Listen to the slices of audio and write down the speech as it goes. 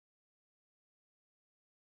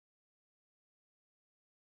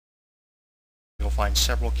find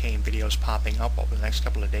several Kane videos popping up over the next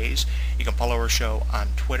couple of days. You can follow our show on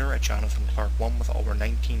Twitter at JonathanClarke1 with over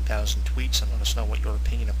 19,000 tweets, and let us know what your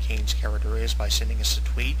opinion of Kane's character is by sending us a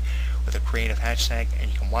tweet with a creative hashtag.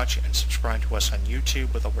 And you can watch and subscribe to us on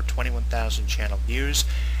YouTube with over 21,000 channel views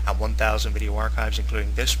and 1,000 video archives,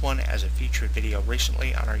 including this one as a featured video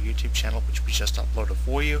recently on our YouTube channel, which we just uploaded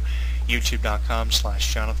for you,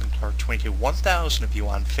 youtube.com/JonathanClarke22. 1,000 of you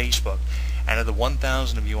on Facebook. And of the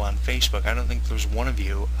 1,000 of you on Facebook, I don't think there's one of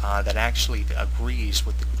you that actually agrees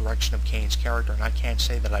with the direction of Kane's character, and I can't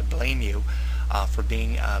say that I blame you for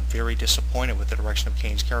being very disappointed with the direction of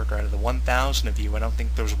Kane's character. Out of the 1,000 of you, I don't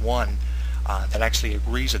think there's one that actually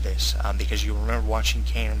agrees with this, because you remember watching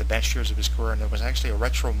Kane in the best years of his career, and there was actually a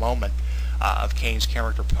retro moment of Kane's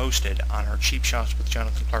character posted on our Cheap Shots with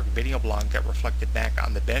Jonathan Clarke video blog that reflected back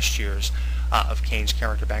on the best years of Kane's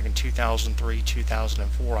character back in 2003,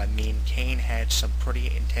 2004. I mean, Kane had some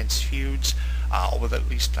pretty intense feuds over at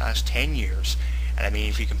least the last 10 years. And I mean,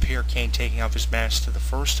 if you compare Kane taking off his mask to the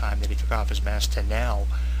first time that he took off his mask to now,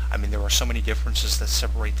 I mean, there are so many differences that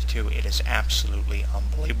separate the two. It is absolutely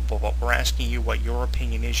unbelievable. But we're asking you what your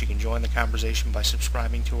opinion is. You can join the conversation by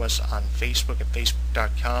subscribing to us on Facebook at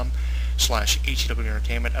facebook.com/HW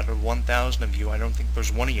Entertainment. Out of 1,000 of you, I don't think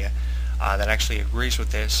there's one of you that actually agrees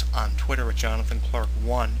with this. On Twitter at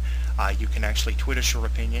JonathanClarke1, you can actually tweet us your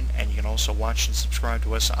opinion, and you can also watch and subscribe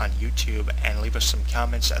to us on YouTube and leave us some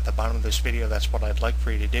comments at the bottom of this video. That's what I'd like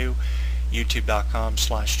for you to do.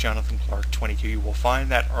 youtube.com/JonathanClarke22. You will find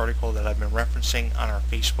that article that I've been referencing on our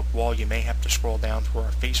Facebook wall. You may have to scroll down through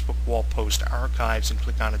our Facebook wall post archives and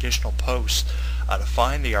click on additional posts to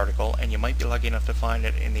find the article, and you might be lucky enough to find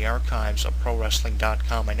it in the archives of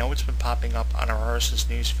ProWrestling.com. I know it's been popping up on our RSS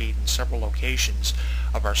newsfeed in several locations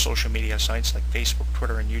of our social media sites like Facebook,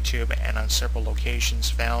 Twitter, and YouTube, and on several locations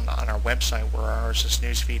found on our website where our RSS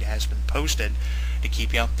newsfeed has been posted to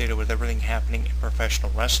keep you updated with everything happening in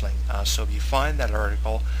professional wrestling. So if you find that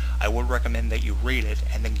article, I would recommend that you read it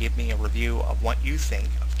and then give me a review of what you think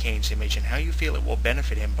of Kane's image and how you feel it will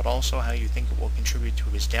benefit him, but also how you think it will contribute to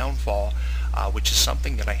his downfall, which is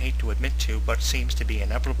something that I hate to admit to, but seems to be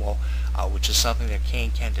inevitable, which is something that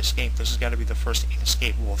Kane can't escape. This has got to be the first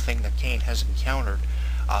inescapable thing that Kane has encountered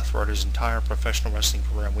throughout his entire professional wrestling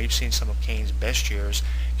career, and we've seen some of Kane's best years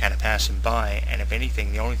kind of pass him by, and if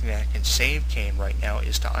anything, the only thing that can save Kane right now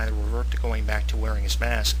is to either revert to going back to wearing his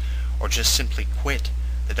mask or just simply quit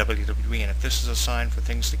the WWE. And if this is a sign for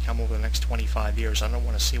things to come over the next 25 years, I don't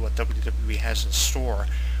want to see what WWE has in store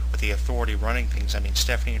with the authority running things. I mean,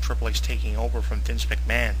 Stephanie and Triple H taking over from Vince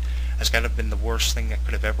McMahon has got to have been the worst thing that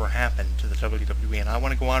could have ever happened to the WWE, and I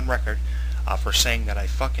want to go on record for saying that I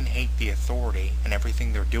fucking hate the authority and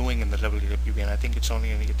everything they're doing in the WWE, and I think it's only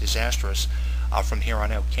going to get disastrous from here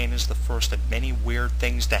on out. Kane is the first of many weird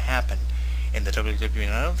things to happen in the WWE,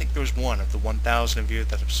 and I don't think there's one of the 1,000 of you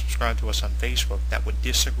that have subscribed to us on Facebook that would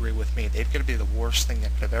disagree with me. They've got to be the worst thing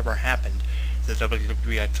that could have ever happened to the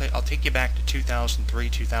WWE. I'll take you back to 2003,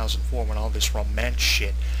 2004 when all this romance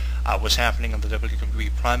shit was happening on the WWE.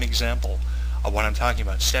 Prime example of what I'm talking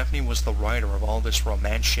about. Stephanie was the writer of all this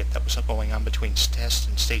romance shit that was going on between Test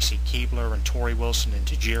and Stacy Keibler and Tori Wilson and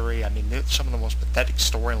Tajiri. I mean, some of the most pathetic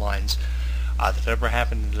storylines that ever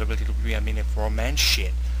happened in the WWE. I mean, if romance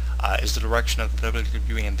shit is the direction of the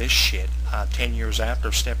WWE and this shit, 10 years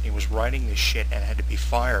after Stephanie was writing this shit and had to be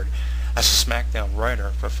fired as a SmackDown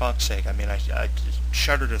writer, for fuck's sake, I mean, I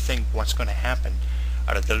shudder to think what's going to happen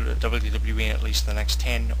out of the WWE in at least the next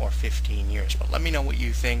 10 or 15 years. But let me know what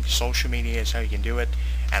you think. Social media is how you can do it,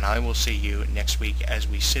 and I will see you next week as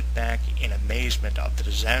we sit back in amazement of the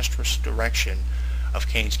disastrous direction of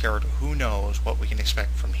Kane's character. Who knows what we can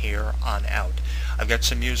expect from here on out. I've got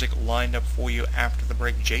some music lined up for you after the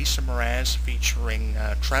break. Jason Mraz featuring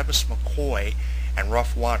Travis McCoy and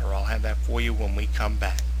Rough Water. I'll have that for you when we come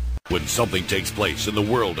back. When something takes place in the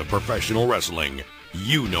world of professional wrestling,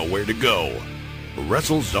 you know where to go.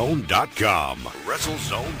 WrestleZone.com.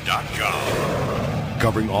 WrestleZone.com.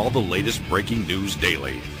 Covering all the latest breaking news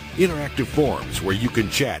daily. Interactive forums where you can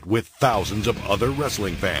chat with thousands of other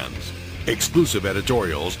wrestling fans. Exclusive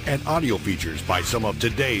editorials and audio features by some of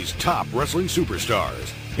today's top wrestling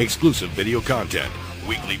superstars. Exclusive video content,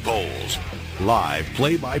 weekly polls, live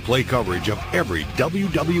play-by-play coverage of every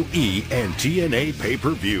WWE and TNA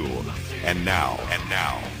pay-per-view. And now,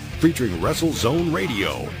 featuring WrestleZone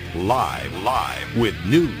Radio, live with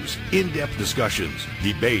news, in-depth discussions,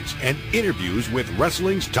 debates, and interviews with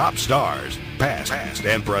wrestling's top stars, past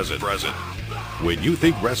and present. When you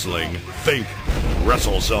think wrestling, think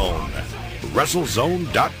WrestleZone.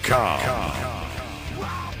 WrestleZone.com.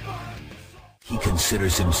 He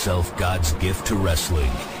considers himself God's gift to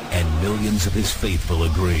wrestling. and millions of his faithful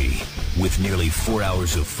agree. With nearly 4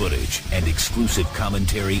 hours of footage and exclusive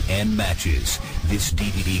commentary and matches, this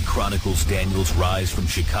DVD chronicles Daniels' rise from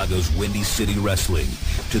Chicago's Windy City Wrestling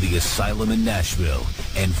to the Asylum in Nashville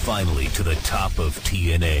and finally to the top of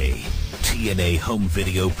TNA. TNA Home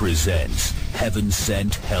Video presents Heaven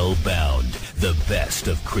Sent, Hell Bound, the best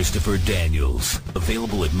of Christopher Daniels.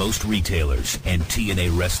 Available at most retailers and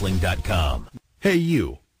TNAWrestling.com. Hey,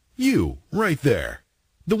 you right there,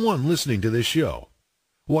 the one listening to this show.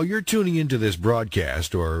 While you're tuning into this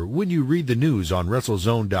broadcast or when you read the news on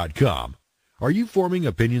WrestleZone.com, are you forming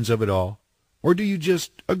opinions of it all? Or do you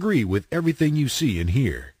just agree with everything you see and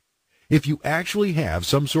hear? If you actually have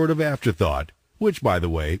some sort of afterthought, which, by the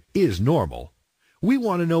way, is normal, we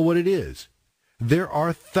want to know what it is. There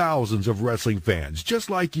are thousands of wrestling fans just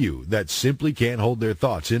like you that simply can't hold their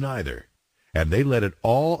thoughts in either, and they let it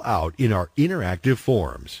all out in our interactive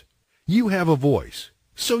forums. You have a voice,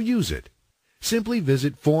 so use it. Simply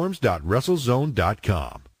visit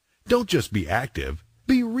forums.WrestleZone.com. Don't just be active,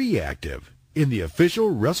 be reactive in the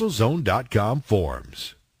official WrestleZone.com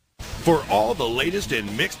forums. For all the latest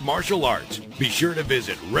in mixed martial arts, be sure to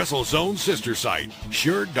visit WrestleZone's sister site,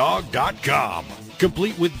 SureDog.com.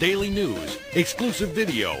 Complete with daily news, exclusive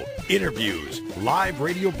video, interviews, live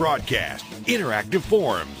radio broadcast, interactive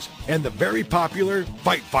forums, and the very popular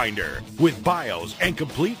Fight Finder with bios and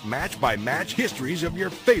complete match-by-match histories of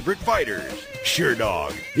your favorite fighters.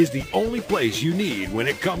 SureDog is the only place you need when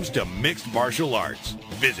it comes to mixed martial arts.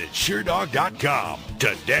 Visit SureDog.com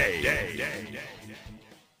today.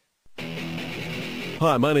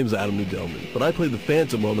 Hi, my name's Adam Nudelman, but I play the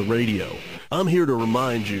Phantom on the radio. I'm here to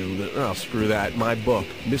remind you that, screw that, my book,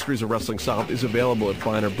 Mysteries of Wrestling Solved, is available at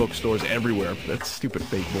finer bookstores everywhere. That stupid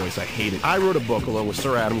fake voice, I hate it. I wrote a book along with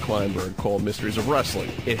Sir Adam Kleinberg called Mysteries of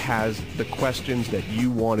Wrestling. It has the questions that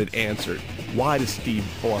you wanted answered. Why does Steve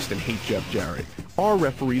Austin hate Jeff Jarrett? Are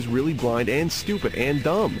referees really blind and stupid and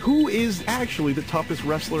dumb? Who is actually the toughest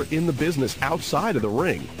wrestler in the business outside of the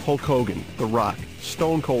ring? Hulk Hogan, The Rock,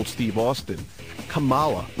 Stone Cold Steve Austin,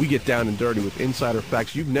 Kamala. We get down and dirty with insider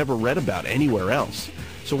facts you've never read about anywhere else.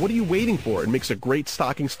 So what are you waiting for? It makes a great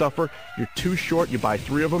stocking stuffer. You're too short, you buy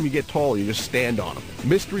 3 of them, you get taller, you just stand on them.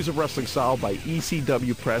 Mysteries of Wrestling Solved by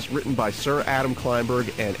ECW Press, written by Sir Adam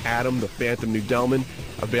Kleinberg and Adam the Phantom Nudelman.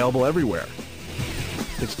 Available everywhere.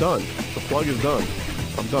 It's done. The plug is done.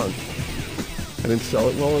 I'm done. I didn't sell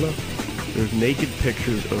it well enough. There's naked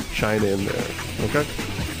pictures of China in there. Okay?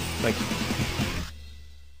 Thanks.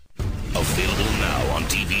 Available now on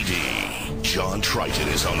DVD. John Triton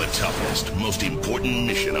is on the toughest, most important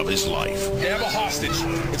mission of his life. They have a hostage.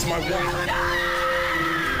 It's my wife.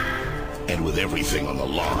 And with everything on the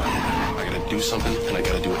line, I gotta do something, and I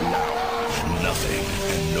gotta do it now. nothing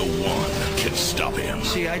and no one can stop him.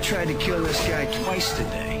 See, I tried to kill this guy twice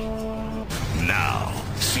today. Now,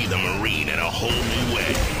 see the Marine in a whole new way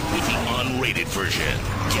with the unrated version.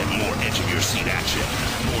 Get more edge-of-your-seat action,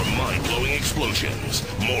 more mind-blowing explosions,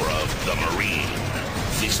 more of the Marine.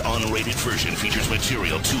 This unrated version features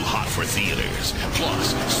material too hot for theaters,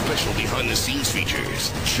 plus special behind-the-scenes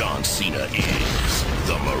features. John Cena is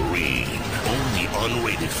the Marine. Only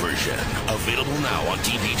unrated version. Available now on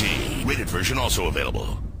DVD. Rated version also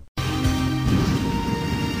available.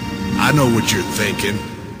 I know what you're thinking.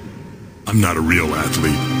 I'm not a real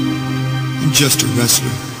athlete. I'm just a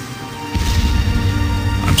wrestler.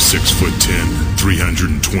 I'm 6'10",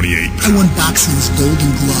 328 pounds. I won boxing's Golden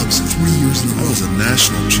Gloves 3 years in a row. I was a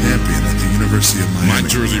national champion at the University of Miami. My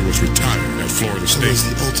jersey was retired at Florida State. I was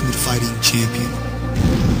the ultimate fighting champion.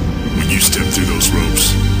 When you step through those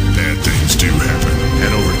ropes, bad things do happen.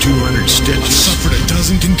 Had over 200 stitches. I suffered a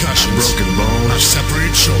dozen concussions. Broken bones. I've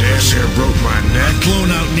separated shoulders. Damn near broke my neck. I've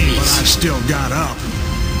blown out knees. But I still got up.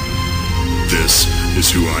 This is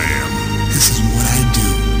who I am. This is what I do.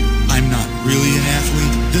 I'm not really an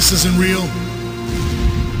athlete. This isn't real.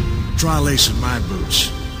 Try lacing my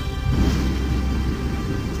boots.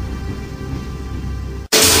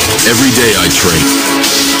 Every day I train.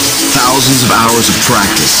 Thousands of hours of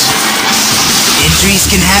practice. Injuries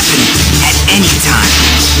can happen at any time.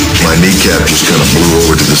 My kneecap just kind of blew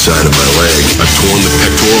over to the side of my leg. I've torn the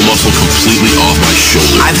pectoral muscle completely off my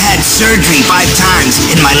shoulder. I've had surgery 5 times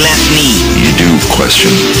in my left knee. You do question,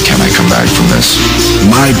 can I come back from this?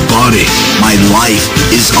 My body, my life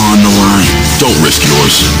is on the line. Don't risk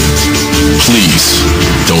yours. Please,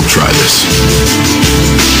 don't try this.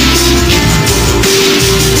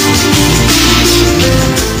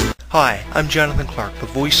 Hi, I'm Jonathan Clarke, the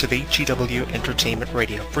voice of HEW Entertainment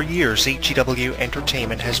Radio. For years, HEW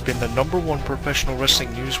Entertainment has been the #1 professional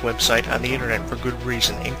wrestling news website on the internet for good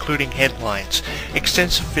reason, including headlines,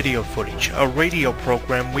 extensive video footage, a radio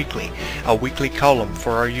program weekly, a weekly column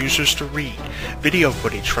for our users to read, video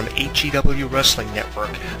footage from HEW Wrestling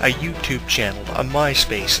Network, a YouTube channel, a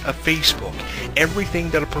MySpace, a Facebook, everything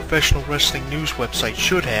that a professional wrestling news website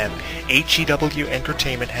should have. HEW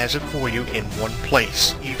Entertainment has it for you in one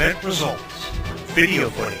place. Event results, video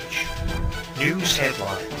footage, news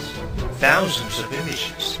headlines, thousands of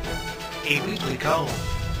images, a weekly column,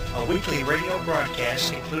 a weekly radio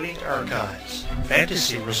broadcast including archives,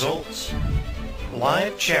 fantasy results,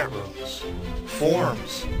 live chat rooms,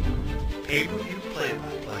 forums, pay-per-view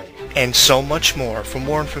play-by-play, and so much more. For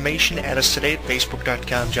more information, add us today at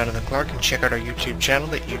facebook.com Jonathan Clarke and check out our YouTube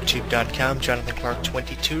channel at youtube.com Jonathan Clarke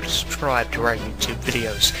 22 to subscribe to our YouTube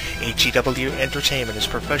videos. HEW Entertainment is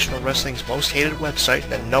professional wrestling's most hated website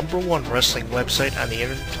and the #1 wrestling website on the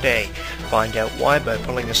internet today. Find out why by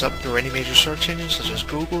pulling us up through any major search engines such as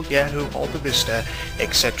Google, Yahoo, Alta Vista,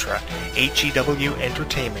 etc. HEW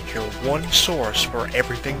Entertainment, your one source for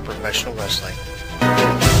everything professional wrestling.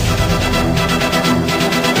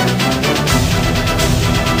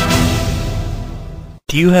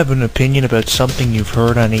 Do you have an opinion about something you've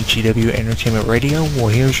heard on HEW Entertainment Radio? Well,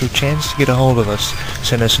 here's your chance to get a hold of us.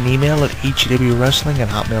 Send us an email at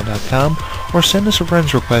hewwrestling@hotmail.com or send us a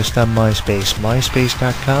friend's request on MySpace,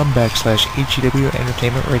 myspace.com/HEW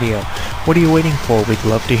Entertainment Radio. What are you waiting for? We'd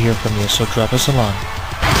love to hear from you, so drop us a line.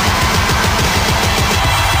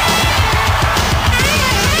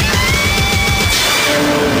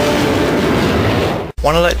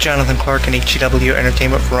 Want to let Jonathan Clarke and HEW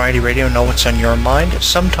Entertainment Variety Radio know what's on your mind?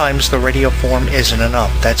 Sometimes the radio form isn't enough.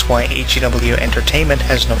 That's why HEW Entertainment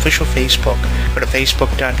has an official Facebook. Go to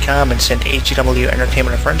facebook.com and send HEW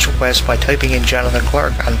Entertainment a friend's request by typing in Jonathan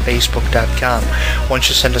Clarke on facebook.com. Once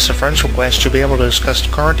you send us a friend's request, you'll be able to discuss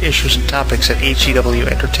current issues and topics that HEW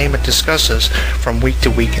Entertainment discusses from week to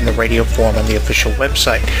week in the radio form on the official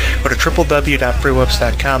website. Go to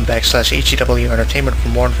www.freewebs.com/HEW Entertainment for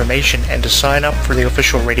more information and to sign up for the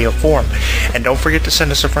official radio forum. And don't forget to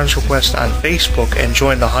send us a friend's request on Facebook and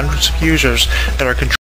join the hundreds of users that are contributing